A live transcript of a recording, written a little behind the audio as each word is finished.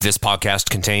This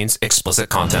podcast contains explicit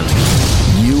content.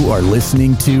 You are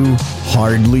listening to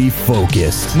Hardly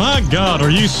Focused. My God,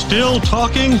 are you still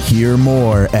talking? Hear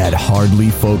more at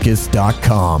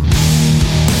hardlyfocused.com.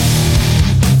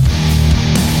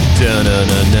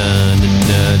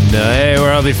 Hey,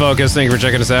 we're Hardly Focused. Thank you for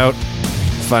checking us out.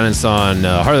 Find us on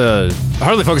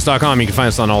hardlyfocused.com. You can find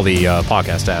us on all the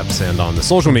podcast apps and on the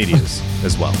social medias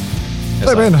as well.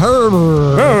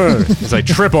 As I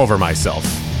trip over myself.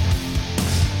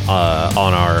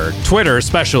 On our Twitter,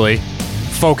 especially,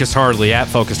 Focused Hardly, at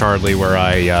Focused Hardly, where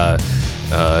I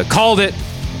called it.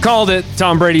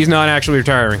 Tom Brady's not actually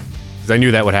retiring. Because I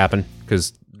knew that would happen.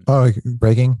 Because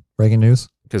breaking news.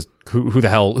 Because who the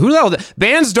hell?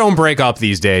 Bands don't break up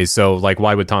these days. So like,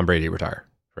 why would Tom Brady retire?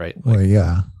 Right? Like, well,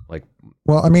 yeah. Like,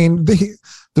 well, I mean,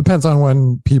 depends on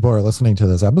when people are listening to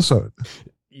this episode.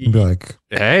 You'd be like,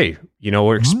 hey, you know,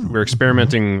 we're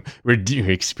experimenting. We're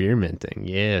experimenting,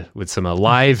 yeah, with some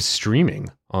live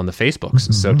streaming on the Facebooks.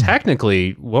 Mm-hmm. So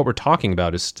technically, what we're talking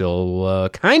about is still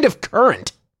kind of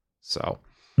current. So,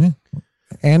 yeah.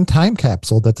 And time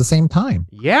capsuled at the same time.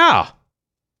 Yeah.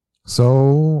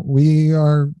 So we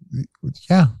are,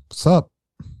 yeah. What's up?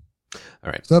 All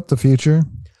right. What's up? The future.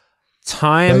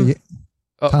 Time.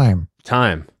 Time.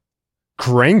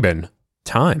 Krangbin.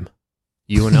 Time.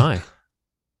 You and I.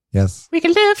 Yes. We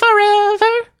can live forever.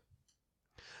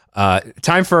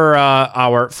 Time for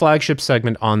our flagship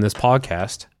segment on this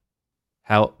podcast.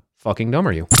 How fucking dumb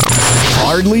are you?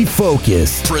 Hardly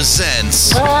Focused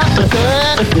presents.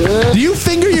 Do you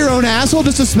finger your own asshole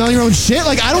just to smell your own shit?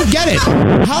 Like, I don't get it.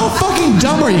 How fucking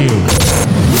dumb are you?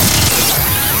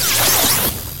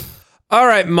 All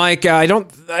right, Mike.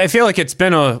 I feel like it's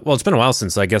been a while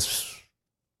since I guess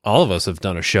all of us have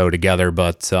done a show together,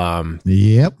 but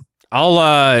yep. I'll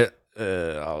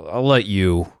let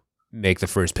you make the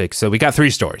first pick. So we got 3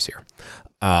 stories here.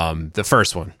 The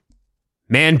first one: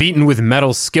 man beaten with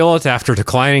metal skillet after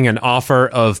declining an offer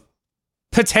of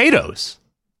potatoes.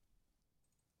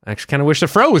 I actually kind of wish the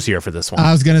Fro was here for this one.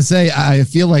 I was gonna say, I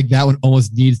feel like that one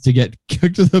almost needs to get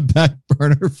kicked to the back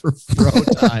burner for Fro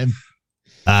time.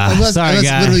 Sorry,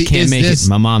 guys, can't make it.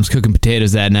 My mom's cooking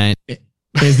potatoes that night.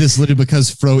 Is this literally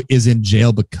because Fro is in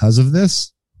jail because of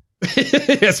this?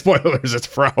 Yeah, spoilers, it's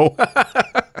Fro.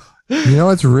 You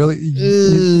know, it's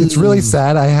really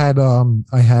sad. I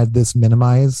had this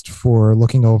minimized for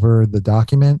looking over the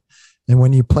document, and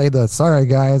when you play the "sorry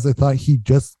guys," I thought he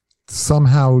just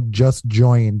somehow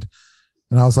joined,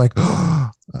 and I was like,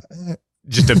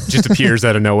 just appears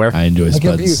out of nowhere. I enjoy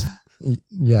Spuds.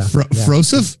 Yeah,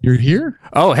 Frosif, you're here.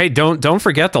 Oh, hey, don't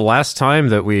forget the last time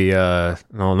that we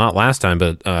not last time,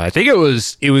 but I think it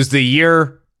was the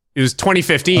year. It was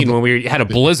 2015 when we had a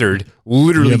blizzard,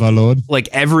 literally like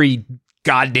every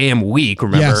goddamn week.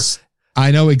 Remember? Yes,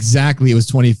 I know exactly. It was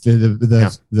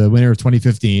the winter of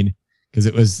 2015 because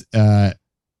it was the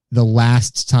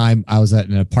last time I was at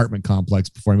an apartment complex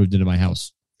before I moved into my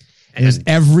house. And was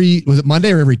it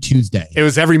Monday or every Tuesday? It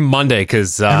was every Monday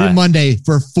because every Monday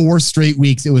for 4 straight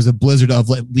weeks, it was a blizzard of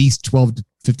at least 12 to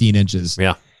 15 inches.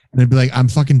 Yeah, and I'd be like, I'm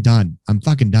fucking done.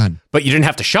 But you didn't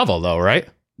have to shovel though, right?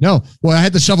 No. Well, I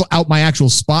had to shovel out my actual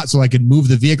spot so I could move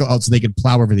the vehicle out so they could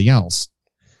plow everything else.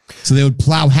 So they would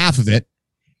plow half of it.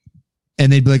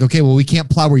 And they'd be like, okay, well, we can't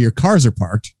plow where your cars are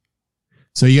parked.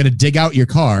 So you got to dig out your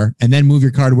car and then move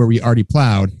your car to where we already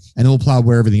plowed. And then we'll plow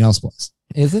where everything else was.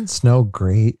 Isn't snow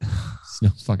great?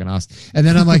 Snow's fucking awesome. And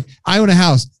then I'm like, I own a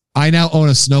house. I now own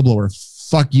a snowblower.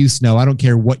 Fuck you, snow. I don't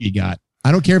care what you got.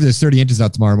 I don't care if there's 30 inches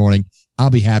out tomorrow morning. I'll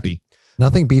be happy.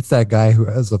 Nothing beats that guy who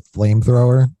has a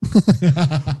flamethrower.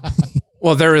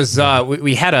 Well, there is,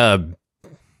 we had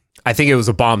I think it was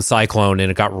a bomb cyclone and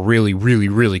it got really, really,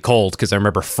 really cold because I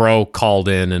remember Fro called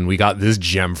in and we got this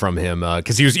gem from him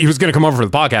because he was going to come over for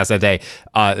the podcast that day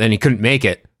and he couldn't make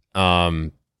it.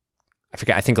 I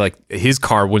forget. I think like his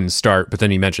car wouldn't start, but then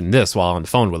he mentioned this while on the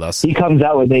phone with us. He comes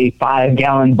out with a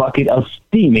 5-gallon bucket of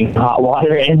steaming hot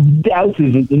water and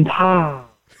douses it entire.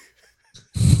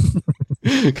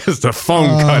 Because the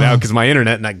phone cut out because my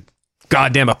internet and my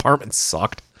goddamn apartment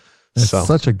sucked. That's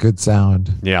such a good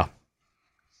sound. Yeah.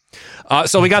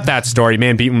 So we got that story.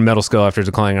 Man beaten with metal skull after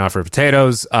declining an offer of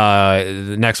potatoes.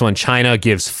 The next one, China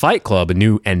gives Fight Club a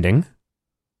new ending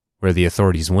where the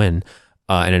authorities win.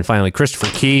 And then finally, Christopher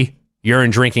Key,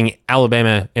 urine drinking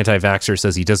Alabama anti-vaxxer,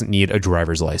 says he doesn't need a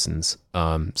driver's license.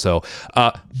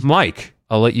 Mike,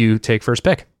 I'll let you take first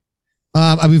pick.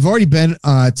 We've already been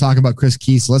talking about Chris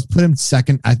Key, so let's put him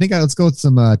second. I think let's go with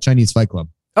some Chinese Fight Club.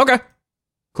 Okay.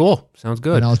 Cool. Sounds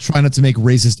good. And I'll try not to make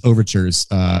racist overtures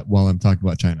while I'm talking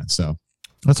about China. So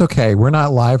that's okay. We're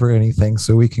not live or anything,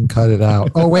 so we can cut it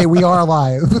out. Oh, wait, we are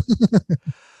live.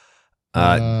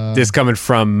 This coming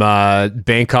from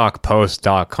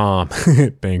BangkokPost.com.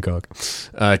 Bangkok.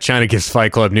 China gives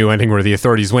Fight Club new ending where the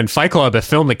authorities win. Fight Club, a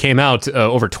film that came out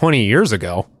over 20 years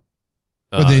ago.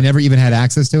 But they never even had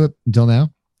access to it until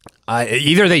now?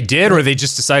 Either they did or they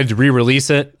just decided to re-release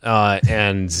it.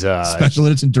 Special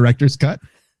edition director's cut?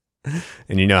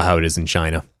 And you know how it is in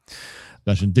China.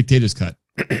 Special dictator's cut.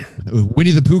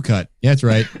 Winnie the Pooh cut. Yeah, that's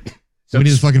right. Winnie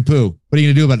the fucking Pooh. What are you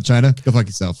going to do about it, China? Go fuck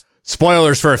yourself.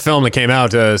 Spoilers for a film that came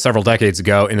out several decades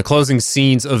ago. In the closing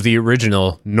scenes of the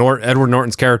original, Edward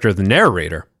Norton's character, the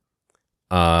narrator,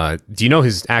 do you know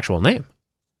his actual name?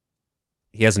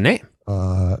 He has a name.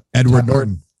 Edward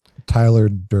Norton. Tyler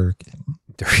Durkin.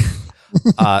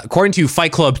 According to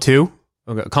Fight Club 2,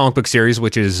 a comic book series,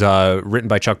 which is written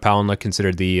by Chuck Palahniuk,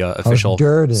 considered the official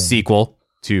sequel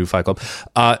to Fight Club,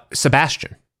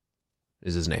 Sebastian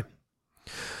is his name.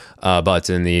 But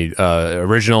in the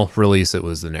original release, it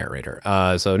was the narrator.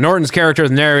 So Norton's character,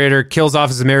 the narrator, kills off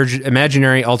his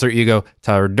imaginary alter ego,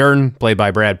 Tyler Durden, played by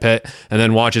Brad Pitt, and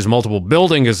then watches multiple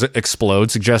buildings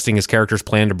explode, suggesting his character's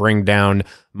plan to bring down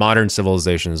modern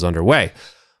civilization is underway.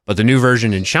 But the new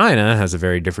version in China has a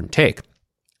very different take.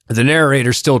 The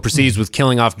narrator still proceeds with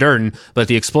killing off Durden, but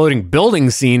the exploding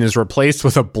building scene is replaced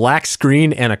with a black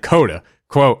screen and a coda.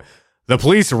 Quote, "The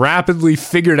police rapidly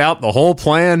figured out the whole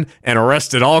plan and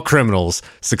arrested all criminals,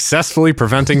 successfully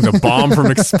preventing the bomb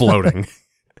from exploding."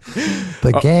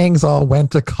 The gangs all went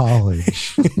to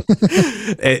college.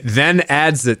 It then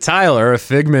adds that Tyler, a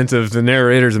figment of the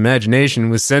narrator's imagination,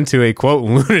 was sent to a, quote,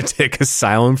 lunatic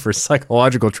asylum for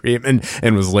psychological treatment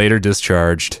and was later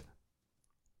discharged.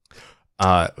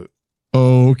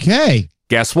 Okay.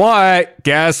 Guess what?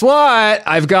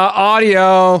 I've got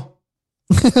audio.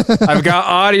 I've got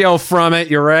audio from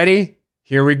it. You ready?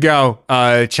 Here we go.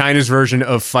 China's version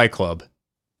of Fight Club.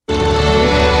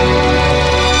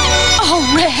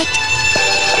 Oh, Red.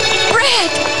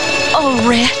 Oh,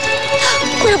 Red.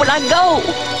 Where will I go?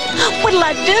 What'll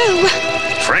I do?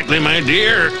 Frankly, my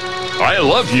dear, I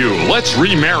love you. Let's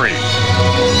remarry.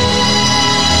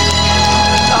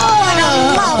 Oh, what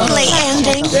a lovely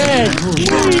ending.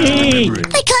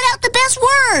 They cut out the best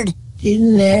word.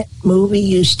 Didn't that movie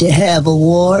used to have a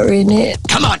war in it?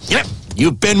 Come on, yep.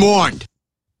 You've been warned.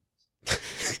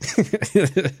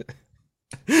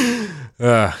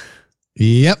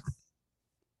 Yep.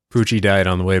 Poochie died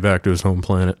on the way back to his home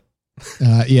planet.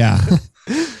 Yeah.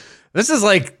 This is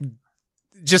like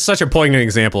just such a poignant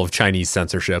example of Chinese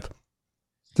censorship.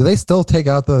 Do they still take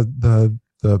out the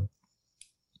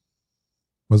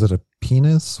was it a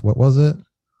penis? What was it?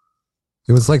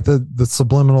 It was like the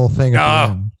subliminal thing.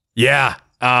 Yeah.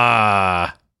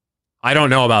 I don't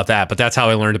know about that, but that's how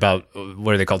I learned about,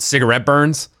 what are they called? Cigarette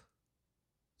burns?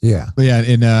 Yeah. Yeah,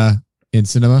 in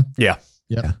cinema. Yeah.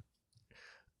 Yeah.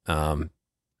 The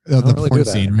really porn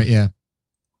scene, right? Yeah.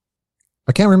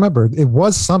 I can't remember. It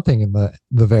was something in the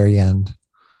very end.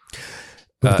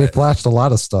 But they flashed a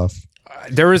lot of stuff.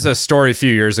 There was a story a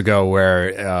few years ago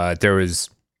where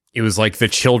it was like the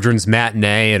children's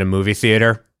matinee at a movie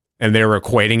theater. And they were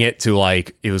equating it to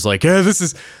like, it was like, yeah, this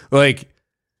is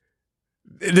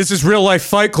real life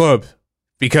Fight Club,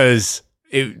 because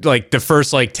it, like, the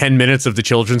first like 10 minutes of the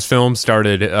children's film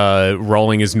started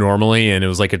rolling as normally, and it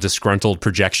was like a disgruntled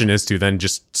projectionist who then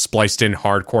just spliced in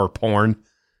hardcore porn.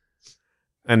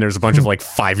 And there's a bunch of like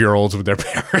 5-year-olds with their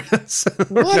parents.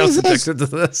 What is this? To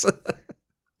this.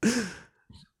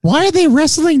 Why are they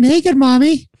wrestling naked,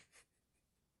 mommy?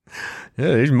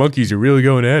 Yeah, these monkeys are really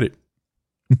going at it.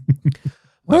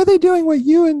 Why are they doing what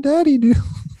you and Daddy do?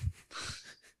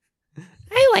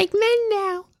 I like men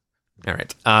now. All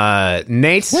right.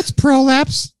 Nate. What's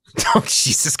prolapse? Oh,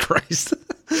 Jesus Christ.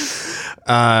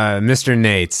 Mr.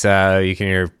 Nate, you can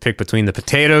either pick between the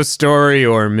potato story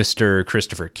or Mr.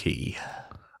 Christopher Key.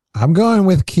 I'm going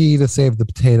with Key to save the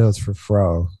potatoes for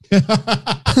Fro.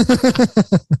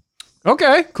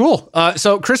 Okay, cool.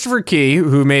 So Christopher Key,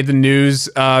 who made the news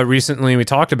recently, we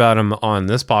talked about him on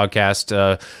this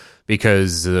podcast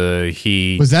because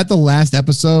he... Was that the last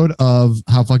episode of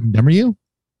How Fucking Dumb Are You?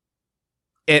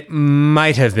 It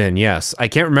might have been, yes. I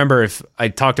can't remember if I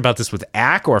talked about this with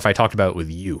Ack or if I talked about it with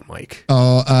you, Mike.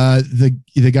 Oh,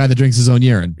 the guy that drinks his own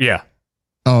urine. Yeah.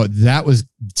 Oh, that was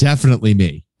definitely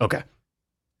me. Okay.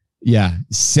 Yeah.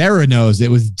 Sarah knows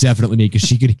it was definitely me because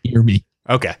she could hear me.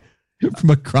 Okay.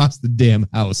 From across the damn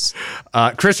house.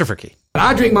 Christopher Key.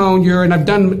 I drink my own urine. I've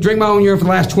drink my own urine for the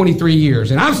last 23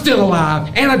 years, and I'm still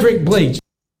alive, and I drink bleach.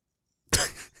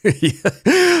 Yep,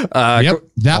 that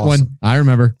awesome one. I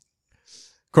remember.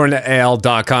 According to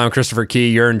AL.com, Christopher Key,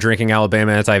 urine drinking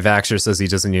Alabama anti-vaxxer, says he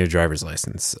doesn't need a driver's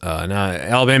license. Now,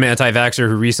 Alabama anti-vaxxer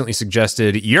who recently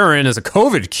suggested urine as a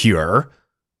COVID cure.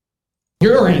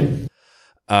 Urine.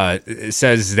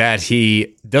 Says that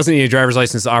he doesn't need a driver's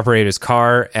license to operate his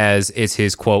car as it's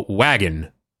his, quote, wagon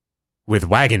with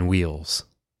wagon wheels.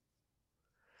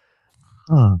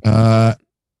 Huh.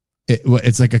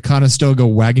 It's like a Conestoga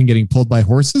wagon getting pulled by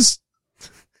horses?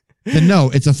 Then no,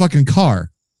 it's a fucking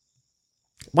car.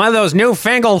 One of those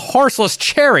newfangled horseless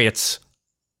chariots.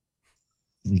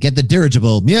 You get the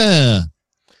dirigible. Yeah.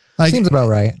 Seems about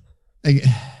right.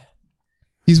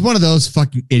 He's one of those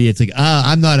fucking idiots. Like,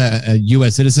 I'm not a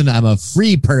U.S. citizen. I'm a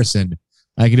free person.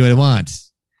 I can do what I want.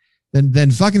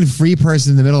 Then fucking free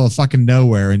person in the middle of fucking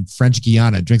nowhere in French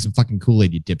Guiana. Drink some fucking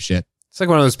Kool-Aid, you dipshit. It's like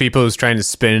one of those people who's trying to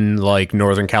spin like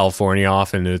Northern California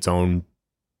off into its own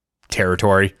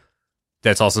territory.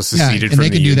 That's also seceded from the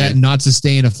and they can do that and not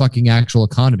sustain a fucking actual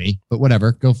economy. But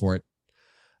whatever, go for it.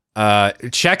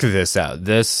 Check this out.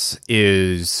 This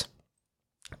is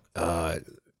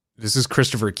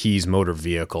Christopher Key's motor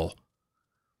vehicle.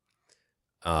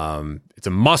 It's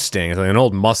a Mustang. It's like an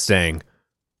old Mustang,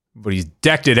 but he's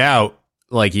decked it out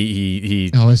like he.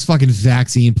 Oh, it's fucking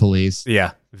vaccine police.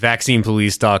 Yeah,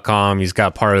 vaccinepolice.com. He's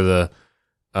got part of the.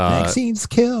 Vaccines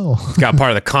kill. Got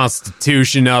part of the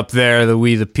Constitution up there, the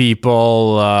We the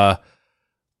People.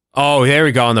 Oh, there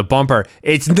we go on the bumper.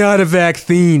 It's not a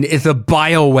vaccine, it's a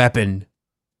bioweapon.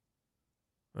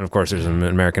 And of course, there's an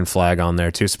American flag on there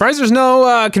too. Surprised there's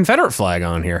no Confederate flag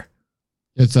on here.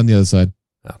 It's on the other side.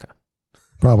 Okay,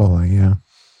 probably, yeah.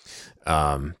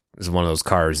 It's one of those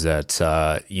cars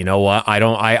that you know what?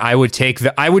 I would take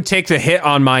the hit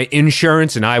on my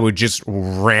insurance and I would just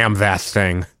ram that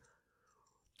thing.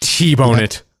 T-bone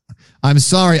it. I'm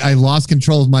sorry, I lost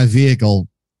control of my vehicle.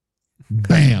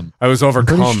 Bam. I was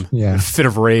overcome. Yeah. A fit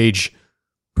of rage.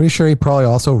 Pretty sure he probably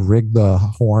also rigged the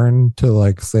horn to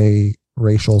like say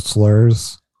racial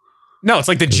slurs. No, it's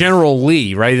like the General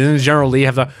Lee, right? Doesn't the General Lee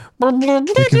have the...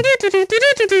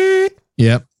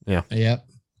 Yep. Yeah. Yep.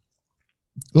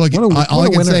 Look, all I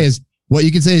can say is, what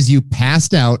you can say is you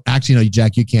passed out. Actually, no,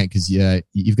 Jack, you can't because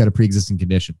you've got a pre-existing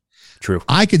condition. True.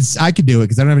 I could do it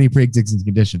because I don't have any pre-existing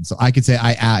conditions. So I could say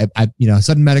I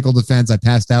sudden medical defense. I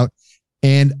passed out,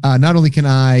 and not only can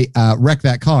I wreck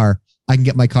that car, I can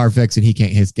get my car fixed, and he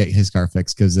can't get his car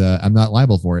fixed because I'm not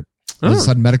liable for it. It's a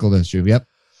sudden medical issue. Yep.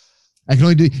 You can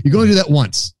only do that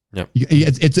once. Yep.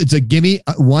 It's a gimme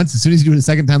once. As soon as you do it the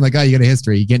second time, like, oh, you got a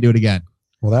history. You can't do it again.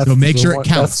 Well, that's so make sure it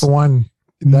counts. That's the one.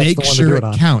 Make sure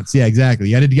it counts. Yeah, exactly.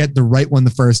 You had to get the right one the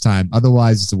first time.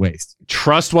 Otherwise, it's a waste.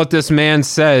 Trust what this man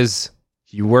says.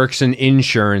 He works in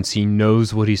insurance. He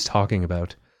knows what he's talking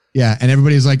about. Yeah, and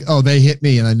everybody's like, oh, they hit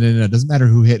me. And no, it doesn't matter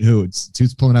who hit who. It's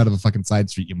who's pulling out of a fucking side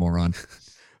street, you moron.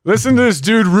 Listen to this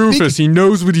dude, Rufus. He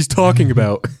knows what he's talking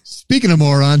about. Speaking of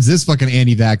morons, this fucking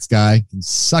anti-vax guy can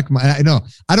suck my...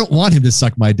 I don't want him to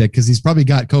suck my dick because he's probably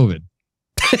got COVID.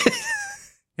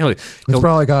 He's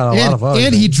probably got a lot of other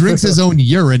and he drinks his own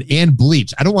urine and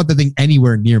bleach. I don't want the thing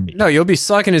anywhere near me. No, you'll be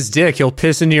sucking his dick. He'll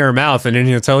piss into your mouth, and then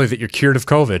he'll tell you that you're cured of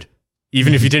COVID,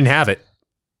 even if you didn't have it.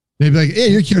 They'd be like, hey,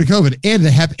 you're cured of COVID and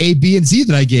the Hep A, B, and C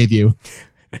that I gave you.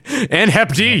 And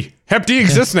Hep D. Hep D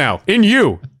exists now in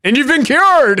you, and you've been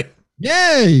cured.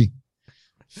 Yay.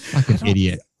 Fucking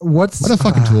idiot. What a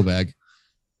fucking tool bag.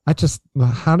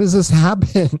 How does this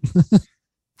happen?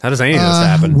 How does any of this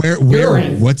happen?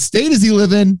 What state does he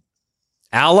live in?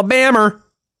 Alabama.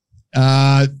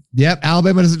 Yep.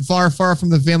 Alabama isn't far from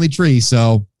the family tree.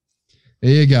 So there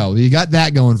you go. You got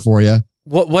that going for you.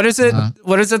 What is it?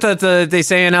 What is it that they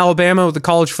say in Alabama with the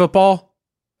college football?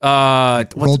 Roll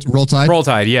Tide. Roll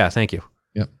Tide. Yeah. Thank you.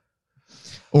 Yep.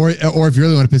 Or if you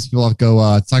really want to piss people off,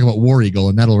 go talk about War Eagle,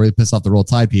 and that'll really piss off the Roll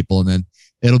Tide people, and then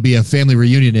it'll be a family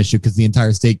reunion issue because the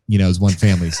entire state, is one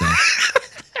family. So.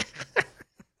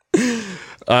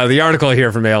 The article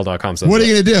here from AL.com says, what are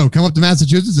you going to do? Come up to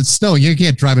Massachusetts? It's snowing. You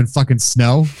can't drive in fucking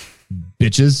snow,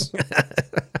 bitches.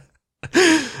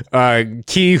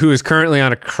 Key, who is currently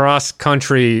on a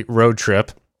cross-country road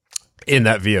trip in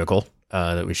that vehicle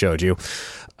that we showed you.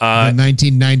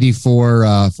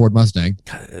 1994 Ford Mustang.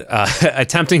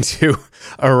 Attempting to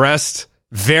arrest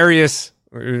various...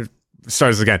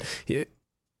 Starts again.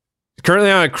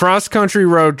 Currently on a cross-country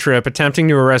road trip attempting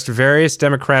to arrest various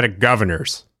Democratic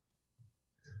governors.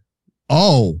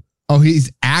 Oh,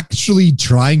 he's actually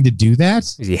trying to do that?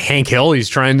 Is he Hank Hill? He's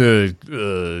trying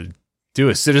to do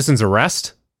a citizen's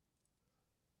arrest?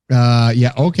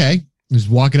 Yeah, okay. He's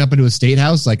walking up into a state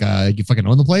house like you fucking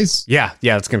own the place? Yeah,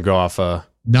 it's going to go off.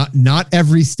 Not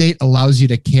every state allows you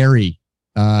to carry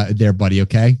there, buddy,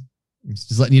 okay?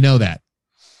 Just letting you know that.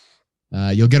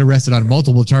 you'll get arrested on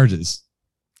multiple charges.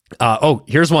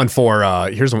 Here's one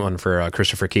for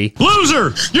Christopher Key.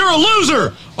 Loser! You're a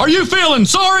loser! Are you feeling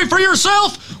sorry for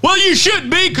yourself? Well, you should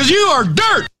be, because you are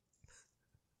dirt!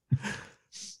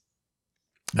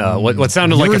 What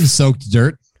sounded You're like soaked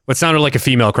dirt. What sounded like a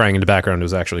female crying in the background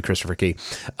was actually Christopher Key.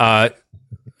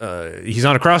 He's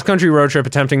on a cross-country road trip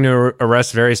attempting to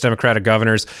arrest various Democratic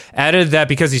governors. Added that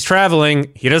because he's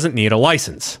traveling, he doesn't need a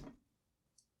license.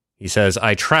 He says,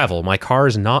 I travel. My car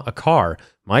is not a car.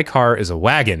 My car is a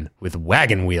wagon with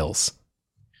wagon wheels.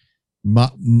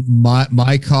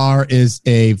 My car is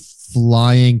a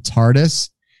flying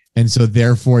TARDIS, and so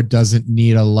therefore it doesn't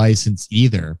need a license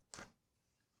either.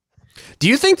 Do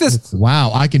you think this?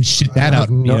 Wow, I can shit that out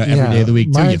every day of the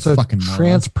week too. You fucking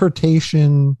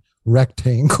transportation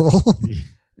rectangle.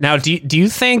 Now, do you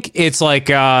think it's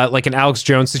like an Alex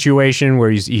Jones situation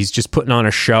where he's just putting on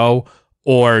a show,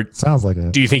 or sounds like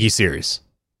it? Do you think he's serious?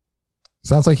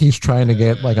 Sounds like he's trying to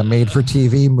get like a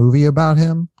made-for-TV movie about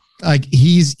him. Like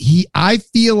I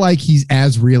feel like he's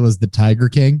as real as the Tiger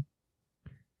King,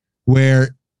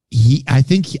 where I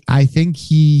think he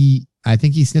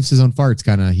sniffs his own farts,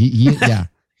 kind of. Yeah.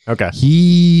 Okay.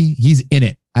 He's in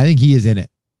it. I think he is in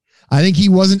it. I think he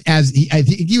wasn't I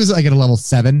think he was like at a level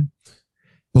 7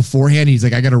 beforehand. He's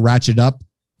like, I got to ratchet up,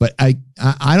 but I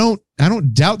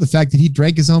don't doubt the fact that he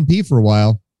drank his own pee for a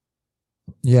while.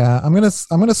 Yeah, I'm gonna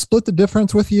split the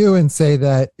difference with you and say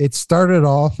that it started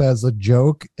off as a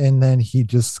joke and then he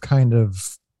just kind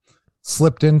of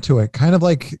slipped into it, kind of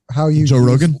like how you Joe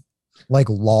Rogan, like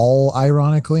lol,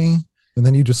 ironically, and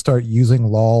then you just start using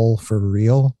lol for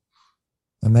real,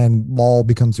 and then lol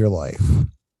becomes your life.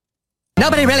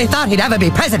 Nobody really thought he'd ever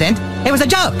be president. It was a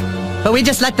joke, but we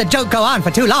just let the joke go on for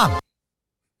too long.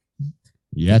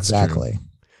 Yeah, exactly.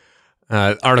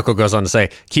 Article goes on to say,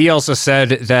 Key also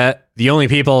said that the only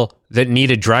people that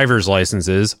needed driver's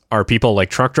licenses are people like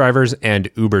truck drivers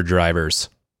and Uber drivers.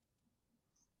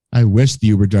 I wish the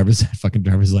Uber drivers had fucking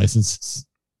driver's licenses.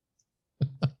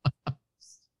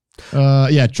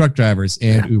 Truck drivers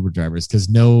and Uber drivers, because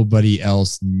nobody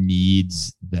else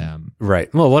needs them.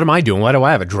 Right. Well, what am I doing? Why do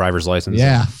I have a driver's license?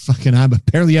 Yeah, I'm a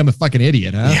fucking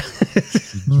idiot, huh? Yeah.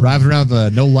 Driving around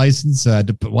with no license.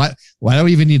 Why do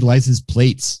we even need license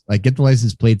plates? Like, get the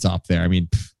license plates off there. I mean,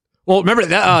 well, remember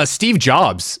that Steve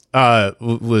Jobs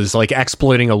was like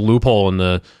exploiting a loophole in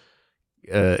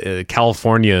the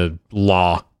California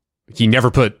law. He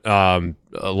never put a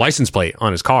license plate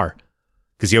on his car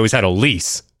because he always had a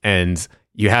lease. And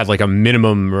you had like a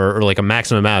minimum or like a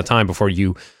maximum amount of time before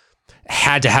you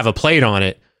had to have a plate on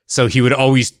it. So he would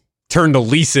always turn the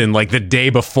lease in like the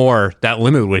day before that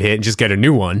limit would hit and just get a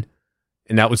new one.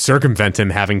 And that would circumvent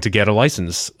him having to get a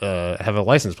license, have a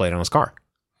license plate on his car.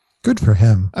 Good for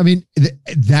him. I mean,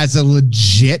 that's a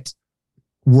legit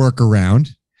workaround,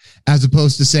 as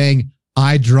opposed to saying,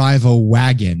 I drive a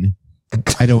wagon.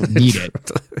 I don't need it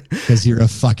because you're a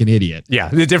fucking idiot. Yeah.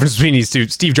 The difference between these two,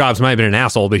 Steve Jobs might have been an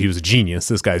asshole, but he was a genius.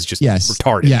 This guy's just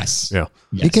retarded. Yes. Yeah.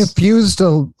 He confused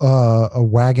a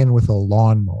wagon with a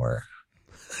lawnmower.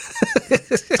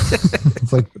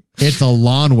 It's a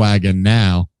lawn wagon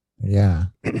now. Yeah.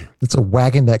 It's a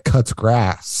wagon that cuts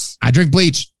grass. I drink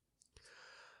bleach.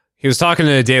 He was talking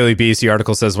to the Daily Beast. The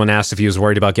article says when asked if he was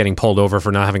worried about getting pulled over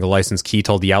for not having a license, Key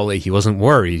told the outlet he wasn't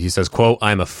worried. He says, quote,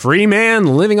 I'm a free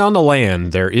man living on the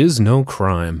land. There is no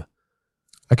crime.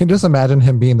 I can just imagine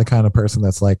him being the kind of person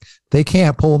that's like, they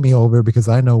can't pull me over because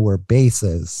I know where base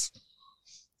is.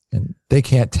 And they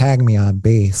can't tag me on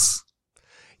base.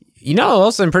 You know who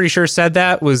else I'm pretty sure said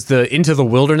that was the Into the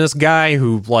Wilderness guy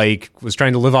who like was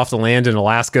trying to live off the land in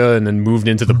Alaska and then moved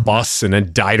into the bus and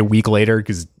then died a week later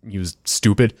because he was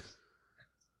stupid.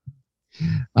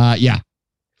 Yeah.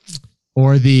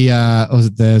 Or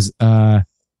there's a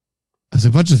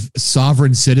bunch of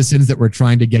sovereign citizens that were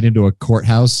trying to get into a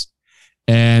courthouse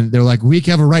and they're like, we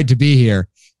have a right to be here.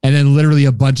 And then literally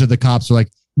a bunch of the cops were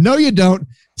like, no, you don't.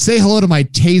 Say hello to my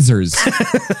tasers.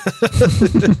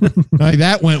 Like,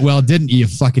 that went well, didn't you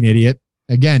fucking idiot?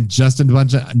 Again, just a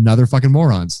bunch of another fucking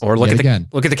morons. Or look at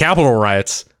the Capitol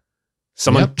riots.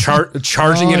 Someone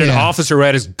charging at an officer who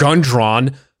had his gun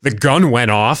drawn. The gun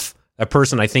went off. That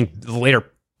person, I think, later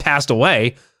passed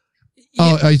away.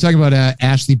 Oh, are you talking about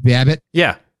Ashley Babbitt?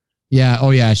 Yeah. Yeah.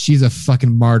 Oh, yeah. She's a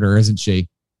fucking martyr, isn't she?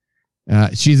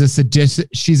 She's a seditious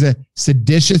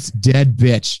dead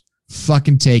bitch.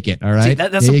 Fucking take it. All right. See,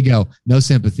 there you go. No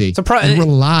sympathy. And we're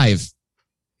live.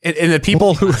 And the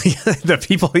people who,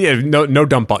 no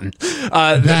dump button.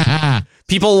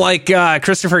 People like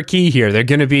Christopher Key here, they're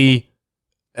going to be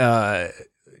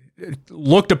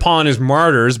looked upon as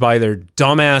martyrs by their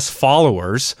dumbass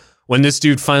followers when this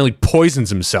dude finally poisons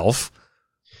himself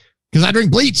Because I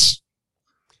drink bleach.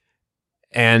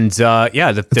 And it's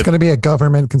going to be a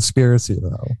government conspiracy,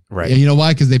 though. Right. Yeah, you know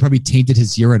why? Because they probably tainted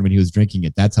his urine when he was drinking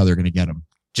it. That's how they're going to get him.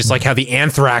 Just like how the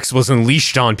anthrax was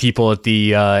unleashed on people at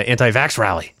the anti-vax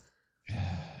rally.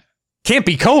 Can't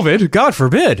be COVID. God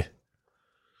forbid.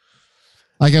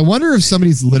 Like, I wonder if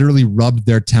somebody's literally rubbed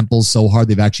their temples so hard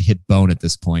they've actually hit bone at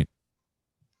this point.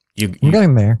 You're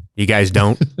getting there. You guys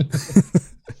don't.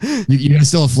 You guys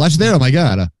still have flesh there? Oh, my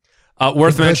God.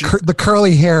 Worth mentioning. The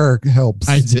curly hair helps.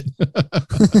 I did.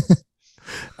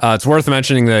 It's worth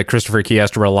mentioning that Christopher Key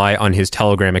has to rely on his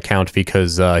Telegram account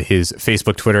because his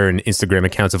Facebook, Twitter, and Instagram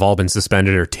accounts have all been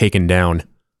suspended or taken down.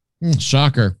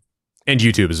 Shocker. And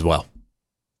YouTube as well.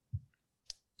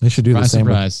 They should do the same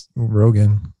with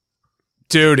Rogan.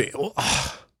 Dude,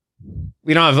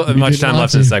 we don't have much time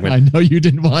left in the segment. I know you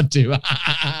didn't want to.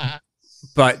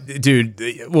 But dude,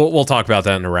 we'll talk about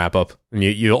that in the wrap up, and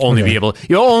you'll only be able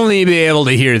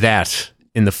to hear that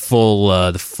in the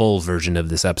full version of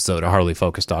this episode at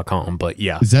HarleyFocus.com. But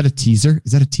yeah, is that a teaser?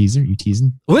 You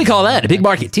teasing? We call that a big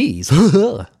market tease.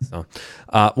 So,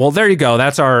 well, there you go.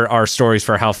 That's our stories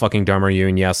for How Fucking Dumb Are You?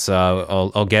 And yes,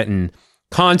 I'll get in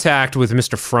contact with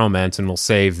Mr. Froment, and we'll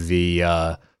save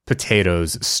the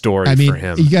potatoes story for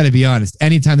him. You got to be honest.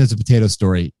 Anytime there's a potato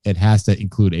story, it has to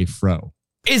include a fro.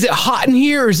 Is it hot in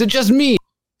here or is it just me?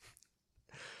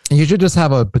 You should just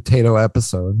have a potato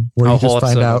episode where you just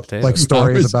find out like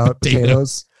stories about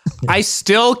potatoes. I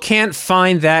still can't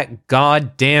find that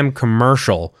goddamn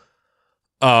commercial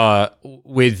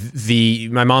with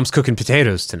my mom's cooking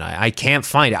potatoes tonight. I can't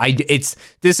find it.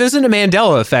 This isn't a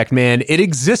Mandela effect, man. It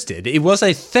existed. It was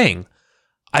a thing.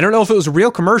 I don't know if it was a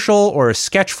real commercial or a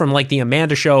sketch from like the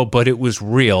Amanda Show, but it was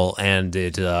real and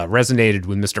it resonated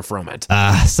with Mr. Froment.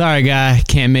 Sorry, guy,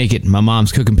 can't make it. My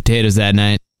mom's cooking potatoes that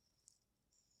night.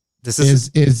 This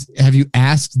is have you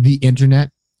asked the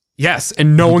internet? Yes,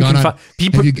 and no one can find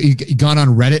people. Have you gone on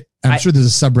Reddit? I'm sure there's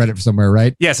a subreddit somewhere,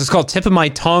 right? Yes, it's called Tip of My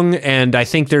Tongue, and I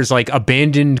think there's like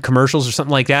abandoned commercials or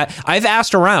something like that. I've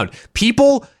asked around.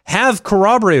 People have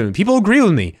corroborated me. People agree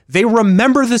with me. They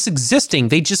remember this existing.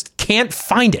 They just can't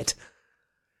find it.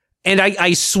 And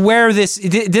I swear this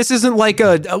isn't like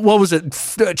what was it?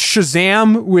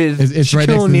 Shazam with it's right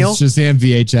next O'Neal? To Shazam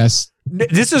VHS.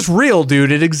 This is real,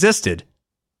 dude. It existed.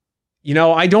 You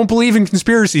know, I don't believe in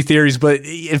conspiracy theories, but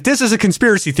if this is a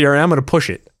conspiracy theory, I'm going to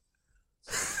push it.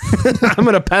 I'm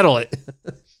going to peddle it.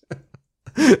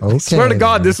 Okay. Swear to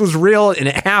God, this was real and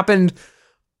it happened.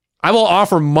 I will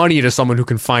offer money to someone who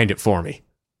can find it for me.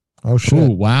 Oh, shit. Ooh,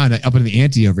 wow. Up in the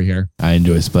ante over here. I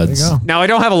enjoy spuds. Now, I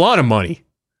don't have a lot of money,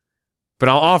 but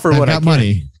I'll offer what I can.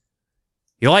 Money.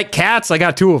 You like cats? I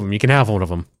got 2 of them. You can have one of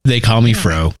them. They call me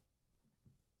Fro.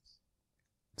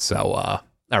 So,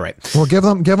 all right. Well, give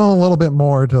them a little bit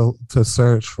more to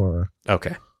search for.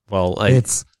 Okay. Well,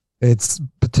 it's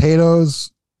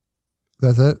potatoes.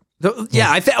 That's it.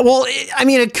 Yeah. I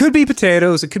mean, it could be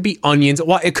potatoes. It could be onions.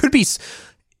 Well, it could be.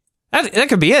 That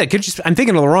could be it. It could just. I'm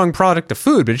thinking of the wrong product of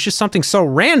food, but it's just something so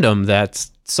random that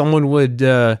someone would,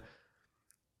 my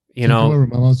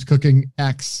mom's cooking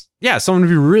X. Yeah, someone would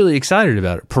be really excited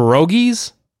about it.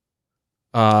 Pierogies.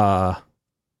 I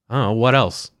don't know what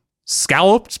else.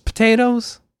 Scalloped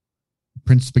potatoes.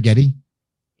 Prince spaghetti.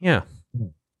 Yeah.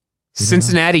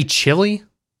 Cincinnati chili.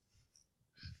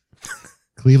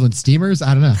 Cleveland Steamers.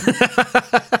 I don't know.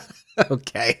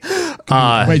 Okay.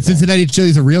 Wait, Cincinnati chili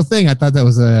is a real thing? I thought that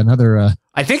was another.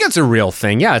 I think it's a real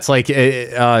thing. Yeah, it's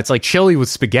like chili with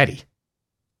spaghetti.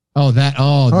 Oh, that.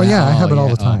 Oh, yeah. I have it all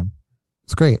the time.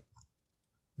 It's great.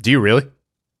 Do you really?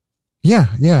 Yeah.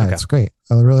 Okay. It's great.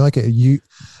 I really like it.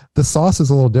 The sauce is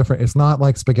a little different. It's not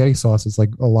like spaghetti sauce. It's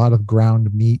like a lot of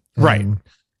ground meat. Right.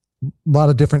 A lot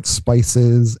of different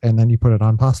spices, and then you put it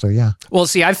on pasta. Yeah. Well,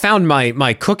 see, I've found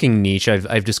my cooking niche.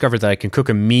 I've discovered that I can cook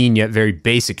a mean yet very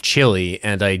basic chili,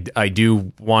 and I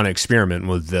do want to experiment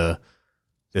with the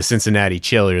Cincinnati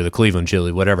chili or the Cleveland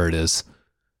chili, whatever it is.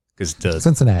 Because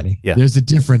Cincinnati. Yeah. There's a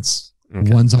difference.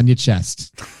 Okay. One's on your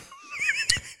chest.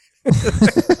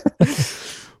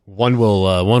 One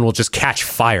will just catch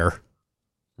fire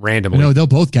randomly. No, they'll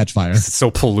both catch fire. It's so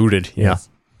polluted. Yeah. Yes.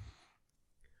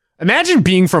 Imagine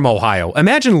being from Ohio.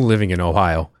 Imagine living in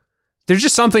Ohio. There's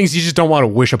just some things you just don't want to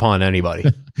wish upon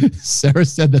anybody. Sarah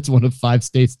said that's one of 5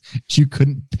 states you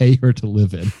couldn't pay her to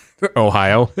live in.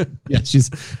 Ohio. Yeah,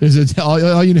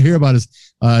 all you hear about is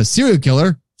serial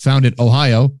killer found in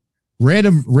Ohio.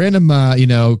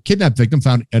 Random kidnap victim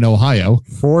found in Ohio.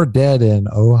 4 dead in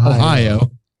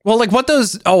Ohio. Well, like what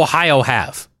does Ohio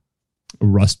have? A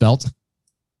Rust Belt.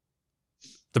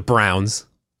 The Browns.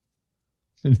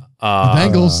 The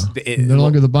Bengals. They're no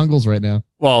longer the Bungles right now.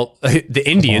 Well, the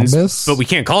Indians, Columbus? but we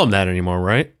can't call them that anymore,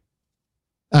 right?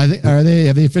 Have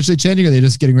they officially changing, or are they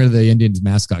just getting rid of the Indians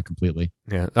mascot completely?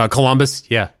 Yeah. Columbus.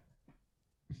 Yeah.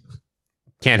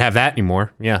 Can't have that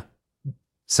anymore. Yeah.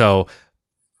 So,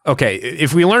 okay.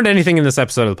 If we learned anything in this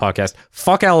episode of the podcast,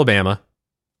 fuck Alabama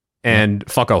and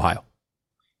fuck Ohio.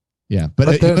 Yeah.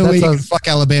 But the only way you can fuck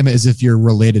Alabama is if you're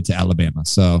related to Alabama.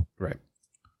 So, right.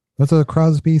 That's a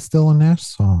Crosby, Still and Nash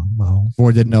song, though.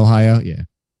 Ford did in Ohio. Yeah.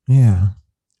 Yeah.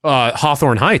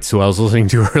 Hawthorne Heights, who I was listening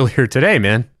to earlier today,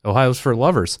 man. Ohio's for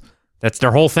lovers. That's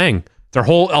their whole thing. Their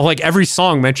whole, like, every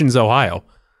song mentions Ohio.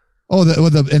 Oh,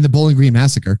 and the Bowling Green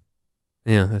Massacre.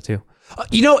 Yeah, that too.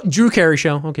 Drew Carey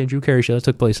show. Okay, Drew Carey show. That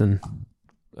took place in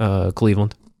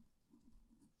Cleveland.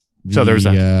 So there's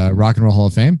that. Rock and Roll Hall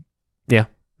of Fame. Yeah,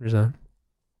 there's that.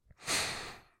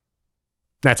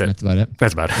 That's it. That's about it.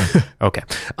 That's about it. Okay.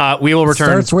 We will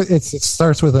return. It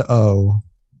starts with an O.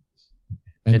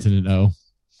 Ends in an O.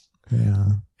 Yeah.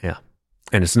 Yeah.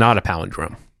 And it's not a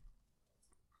palindrome.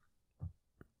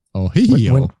 Oh,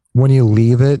 when you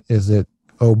leave it, is it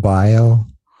Obio?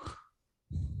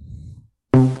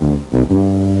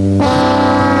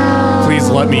 Please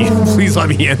let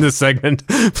me end this segment.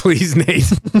 Please,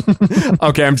 Nate.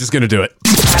 Okay, I'm just going to do it.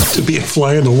 To be a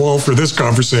fly on the wall for this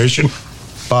conversation.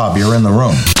 Bob, you're in the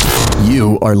room.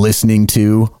 You are listening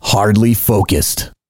to Hardly Focused.